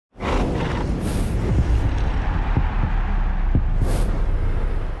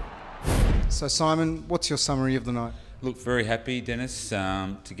So Simon, what's your summary of the night? Look, very happy, Dennis.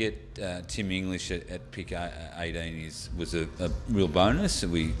 To get Tim English at pick 18 was a real bonus.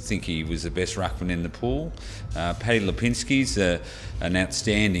 We think he was the best ruckman in the pool. Paddy Lipinski's an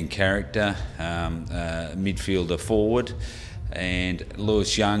outstanding character, midfielder forward. And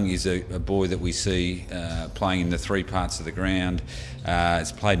Lewis Young is a boy that we see playing in the three parts of the ground.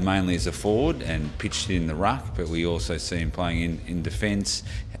 He's played mainly as a forward and pitched in the ruck, but we also see him playing in defence,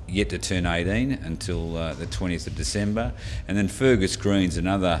 yet to turn 18 until the 20th of December. And then Fergus Green's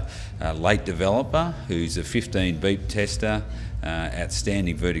another late developer who's a 15 beep tester,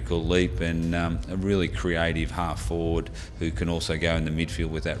 outstanding vertical leap, and a really creative half forward who can also go in the midfield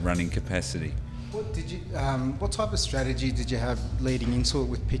with that running capacity. What type of strategy did you have leading into it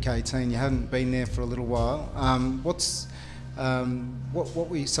with pick 18? You hadn't been there for a little while. What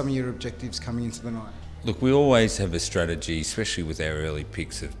were some of your objectives coming into the night? Look, we always have a strategy, especially with our early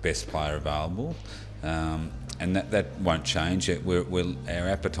picks, of best player available, and that won't change. Our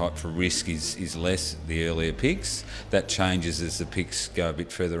appetite for risk is less the earlier picks. That changes as the picks go a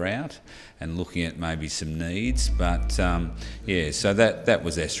bit further out and looking at maybe some needs. But yeah, so that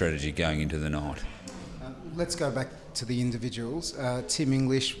was our strategy going into the night. Let's go back to the individuals. Tim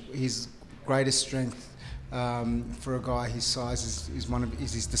English, his greatest strength for a guy his size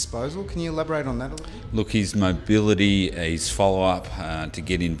is his disposal. Can you elaborate on that a little bit? Look, his mobility, his follow-up to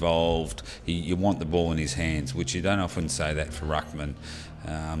get involved. You want the ball in his hands, which you don't often say that for ruckman.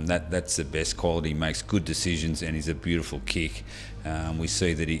 That's the best quality. He makes good decisions and he's a beautiful kick. We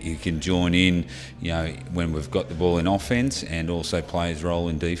see that he can join in, when we've got the ball in offence, and also play his role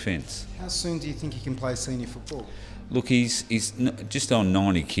in defence. How soon do you think he can play senior football? Look, he's just on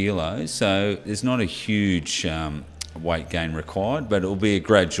 90 kilos, so there's not a huge weight gain required, but it'll be a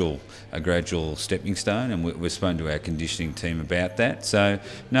gradual stepping stone, and we've spoken to our conditioning team about that. So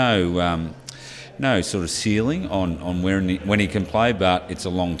no sort of ceiling on when he can play, but it's a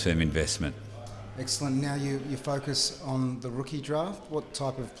long-term investment. Excellent. Now you focus on the rookie draft. What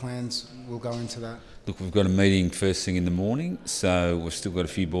type of plans will go into that? Look, we've got a meeting first thing in the morning, so we've still got a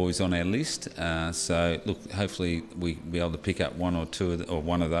few boys on our list. So look, hopefully we'll be able to pick up one or two or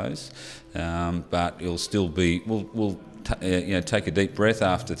one of those. But it'll still be. We'll take a deep breath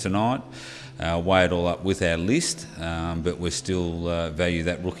after tonight, weigh it all up with our list, but we still value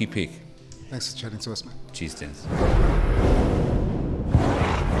that rookie pick. Thanks for chatting to us, mate. Cheers, Dennis.